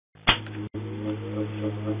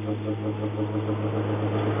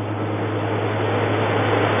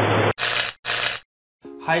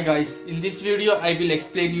Hi guys, in this video I will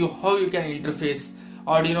explain you how you can interface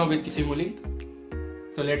Arduino with Simulink.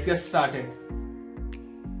 So let's get started.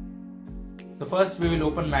 So first we will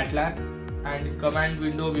open MATLAB and in command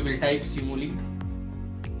window we will type Simulink.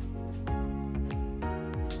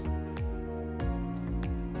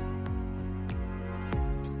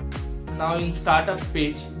 Now in startup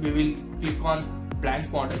page we will click on blank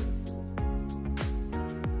model.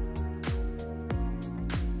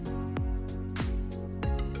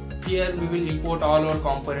 Here we will import all our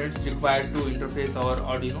components required to interface our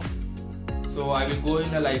Arduino. So I will go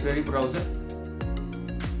in a library browser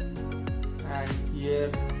and here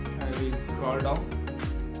I will scroll down,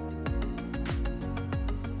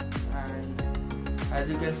 and as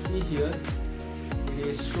you can see here it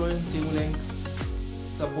is showing Simulink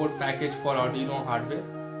support package for Arduino hardware.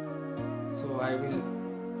 So I will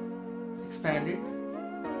expand it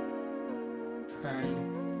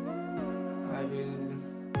and I will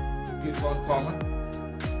click on common.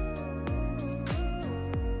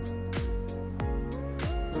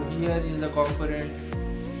 So here is the component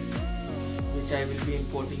which I will be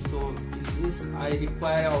importing. So in this I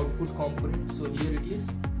require output component. So here it is.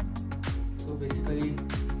 So basically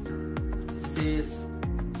it says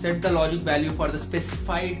set the logic value for the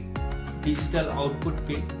specified digital output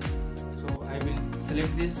pin. So I will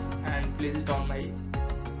select this and place it on my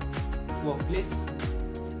workplace.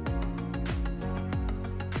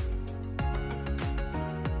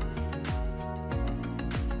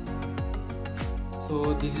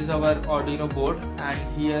 So this is our Arduino board and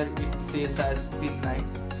here it says as pin 9.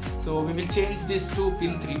 So we will change this to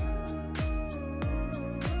pin 3.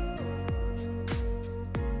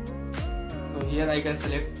 So here I can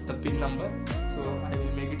select the pin number. So I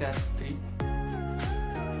will make it as 3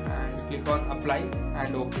 and click on apply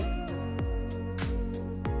and OK.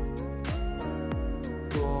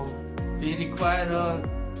 So we require a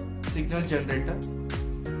signal generator.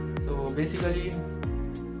 So basically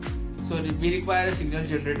we require a signal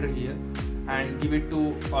generator here and give it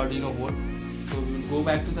to Arduino board. So we will go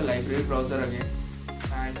back to the library browser again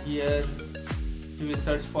and here we will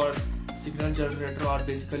search for signal generator or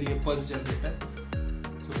basically a pulse generator.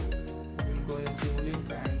 So we will go in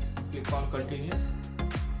Simulink and click on continuous,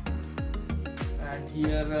 and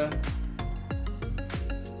here am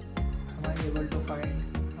I able to find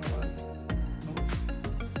our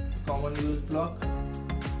common use block?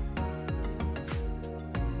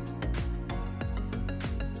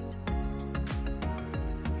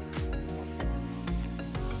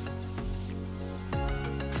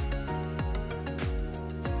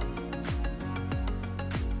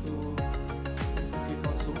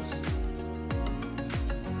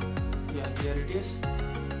 Here it is.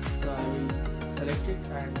 So I will select it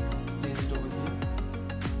and place it over here.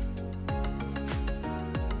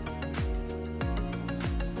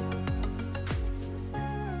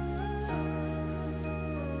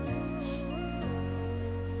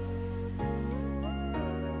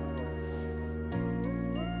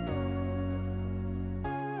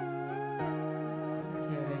 Let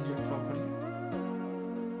me arrange it properly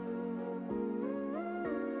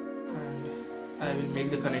and I will make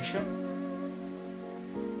the connection.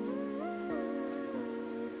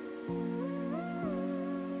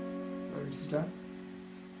 It's done.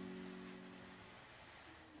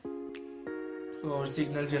 So our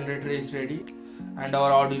signal generator is ready and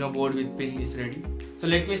our Arduino board with pin is ready. So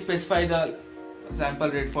let me specify the sample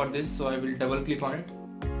rate for this. So I will double click on it.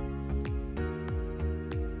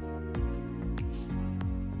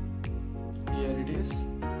 Here it is.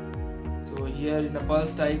 So here in the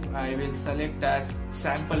pulse type I will select as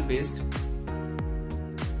sample based,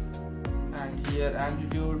 and here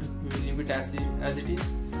amplitude we will leave it as it is.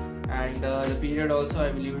 And the period also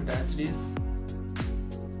I will leave it as it is,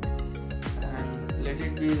 and let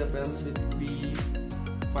it be the bells with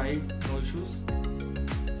B5, no issues,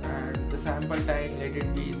 and the sample time let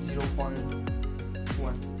it be 0.1.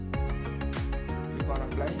 Click on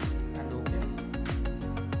apply and OK.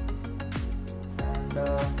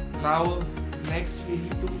 And now next we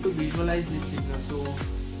need to visualize this signal. So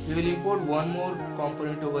we will import one more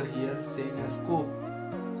component over here saying as scope,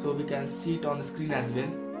 so we can see it on the screen as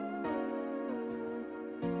well.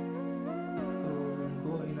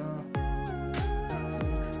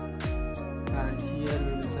 And here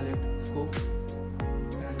we will select scope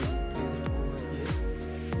and we will place it over here.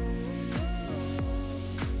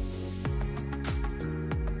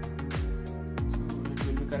 So it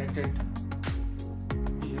will be connected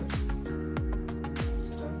here.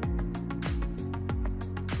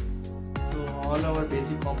 So all our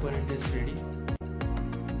basic component is ready.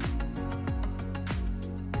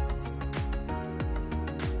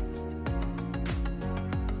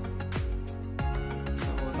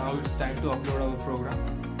 now it's time to upload our program.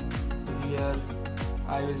 So here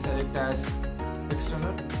I will select as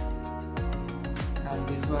external, and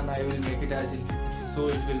this one I will make it as infinite, so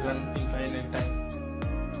it will run infinite time.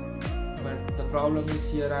 But the problem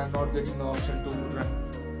is here I am not getting the option to run,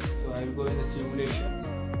 so I will go in the simulation,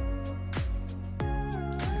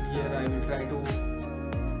 and here I will try to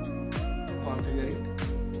configure it.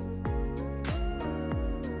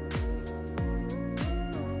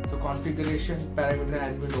 So configuration parameter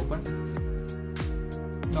has been opened.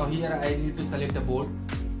 Now here I need to select a board,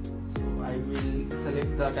 so I will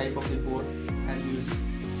select the type of the board and use it.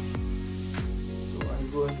 So I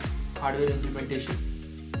will go in hardware implementation,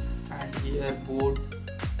 and here board,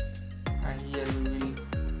 and here we will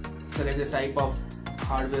select the type of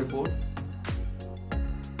hardware board.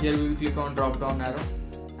 Here we will click on drop down arrow,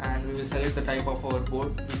 and we will select the type of our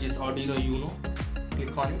board, which is Arduino Uno.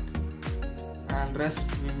 Click on it, and rest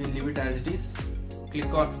we will leave it as it is.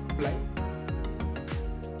 Click on apply.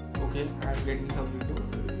 Okay, I am getting some window.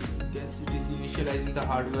 Yes, it is initializing the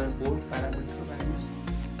hardware board parameter values.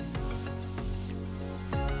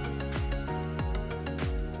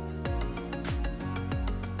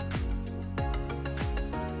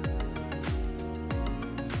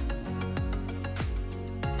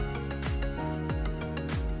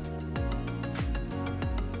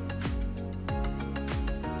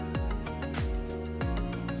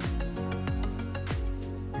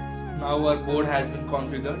 Now our board has been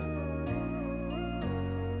configured.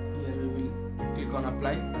 Here we will click on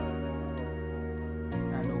apply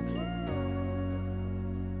and OK.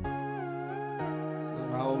 So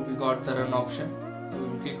now we got the run option. So we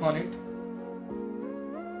will click on it.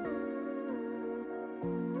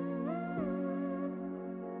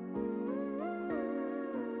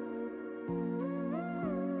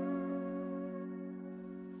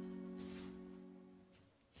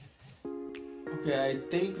 Okay, I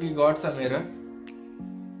think we got some error.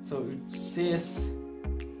 So it says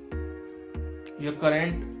your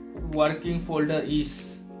current working folder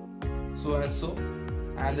is so and so,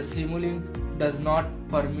 and the Simulink does not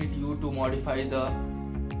permit you to modify the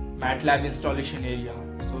MATLAB installation area.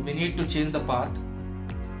 So we need to change the path.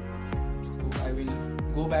 So I will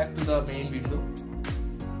go back to the main window.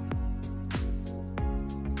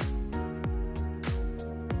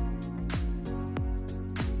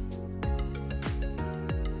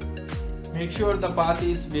 Make sure the path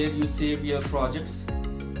is where you save your projects.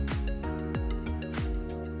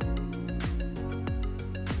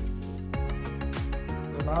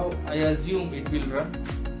 So now I assume it will run.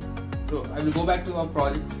 So I will go back to our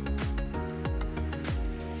project,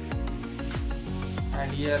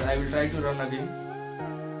 and here I will try to run again.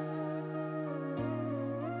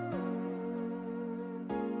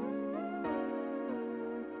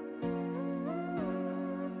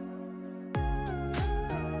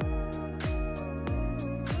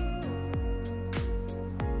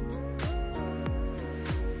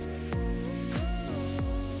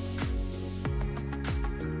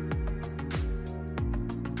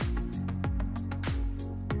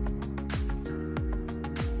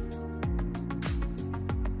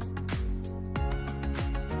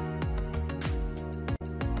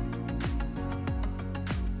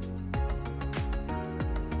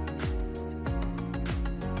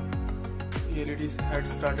 Here it is, had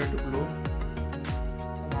started to glow.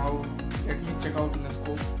 Now let me check out in the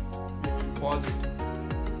scope. We will pause it,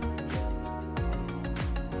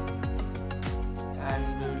 and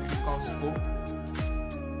we will click on scope.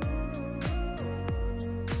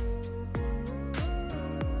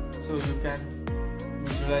 So you can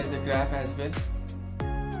visualize the graph as well.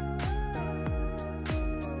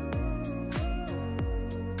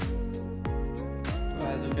 So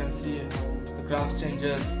as you can see, the graph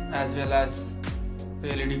changes as well as the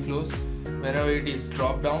LED glows. Whenever it is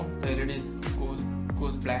dropped down, the LED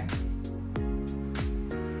goes blank.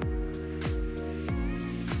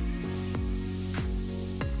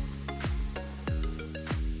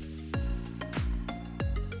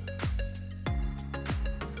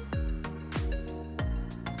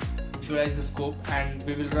 Visualize the scope, and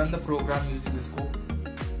we will run the program using the scope.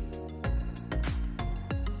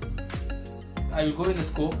 I will go in the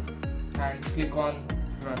scope and click on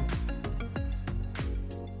run.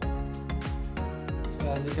 So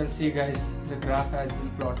as you can see guys, the graph has been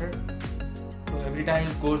plotted. So every time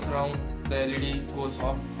it goes around, the LED goes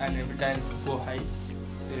off, and every time it goes high,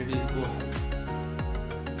 the LED go high.